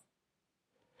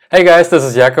Hey guys, this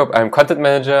is Jakob. I'm content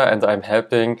manager and I'm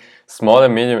helping small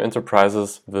and medium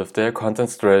enterprises with their content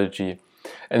strategy.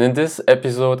 And in this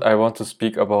episode, I want to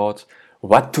speak about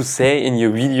what to say in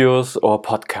your videos or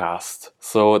podcast.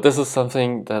 So this is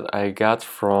something that I got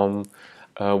from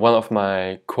one of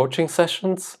my coaching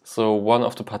sessions. So one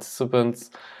of the participants,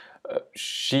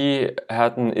 she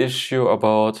had an issue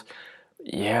about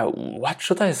what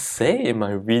should I say in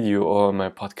my video or my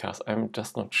podcast? I'm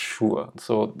just not sure.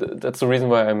 So that's the reason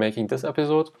why I'm making this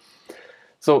episode.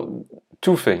 So,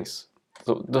 two things.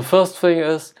 So, the first thing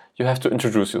is you have to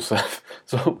introduce yourself.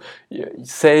 So,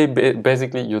 say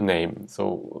basically your name.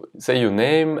 So, say your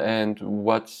name and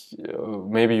what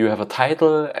maybe you have a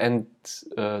title, and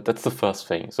that's the first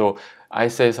thing. So, I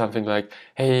say something like,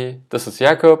 "Hey, this is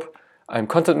Jakob. I'm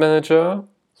content manager."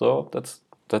 So, that's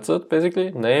it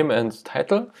basically, name and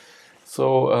title,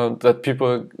 so that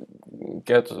people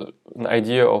get an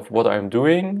idea of what I'm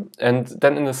doing. And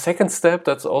then in the second step,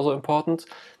 that's also important,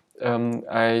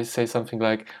 I say something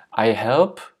like, I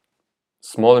help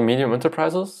small and medium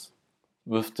enterprises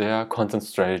with their content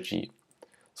strategy.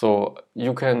 So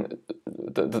you can,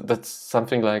 that's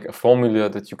something like a formula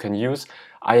that you can use.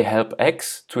 I help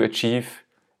X to achieve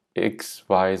X,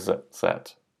 Y, Z.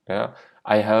 Yeah,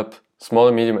 I help small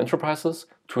and medium enterprises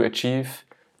to achieve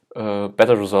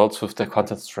better results with their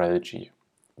content strategy.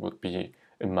 Would be,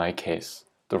 in my case,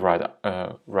 the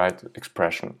right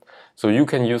expression. So you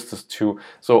can use this too.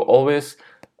 So always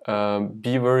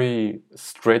be very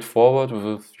straightforward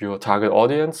with your target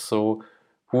audience. So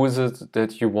who is it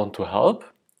that you want to help,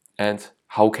 and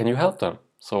how can you help them?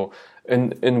 So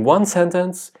in one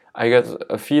sentence, I get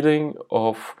a feeling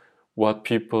of what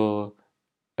people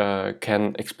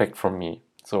can expect from me.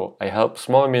 So I help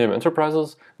small and medium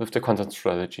enterprises with the content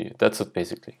strategy. That's it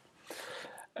basically.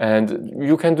 And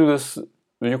you can do this,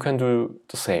 you can do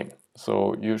the same.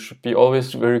 So you should be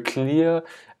always very clear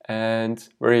and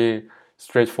very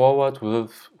straightforward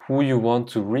with who you want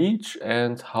to reach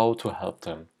and how to help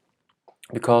them.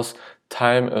 Because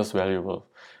time is valuable.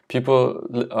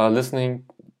 People are listening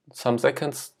some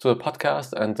seconds to a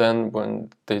podcast, and then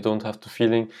when they don't have the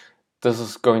feeling this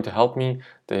is going to help me,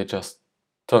 they just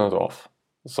turn it off.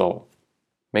 So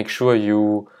make sure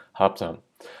you help them.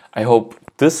 I hope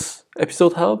this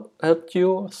episode helped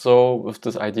you. So with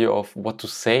this idea of what to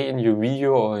say in your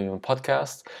video or your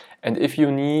podcast. And if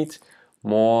you need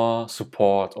more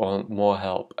support or more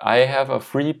help, I have a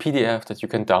free PDF that you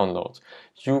can download.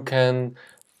 You can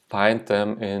find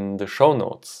them in the show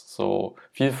notes. So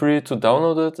feel free to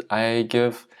download it. I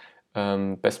give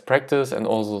best practice and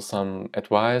also some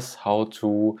advice how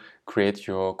to create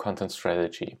your content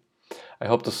strategy. I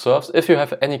hope this serves. If you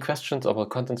have any questions about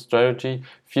content strategy,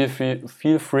 feel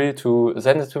free to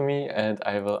send it to me and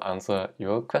I will answer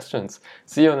your questions.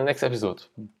 See you on the next episode.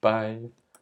 Bye.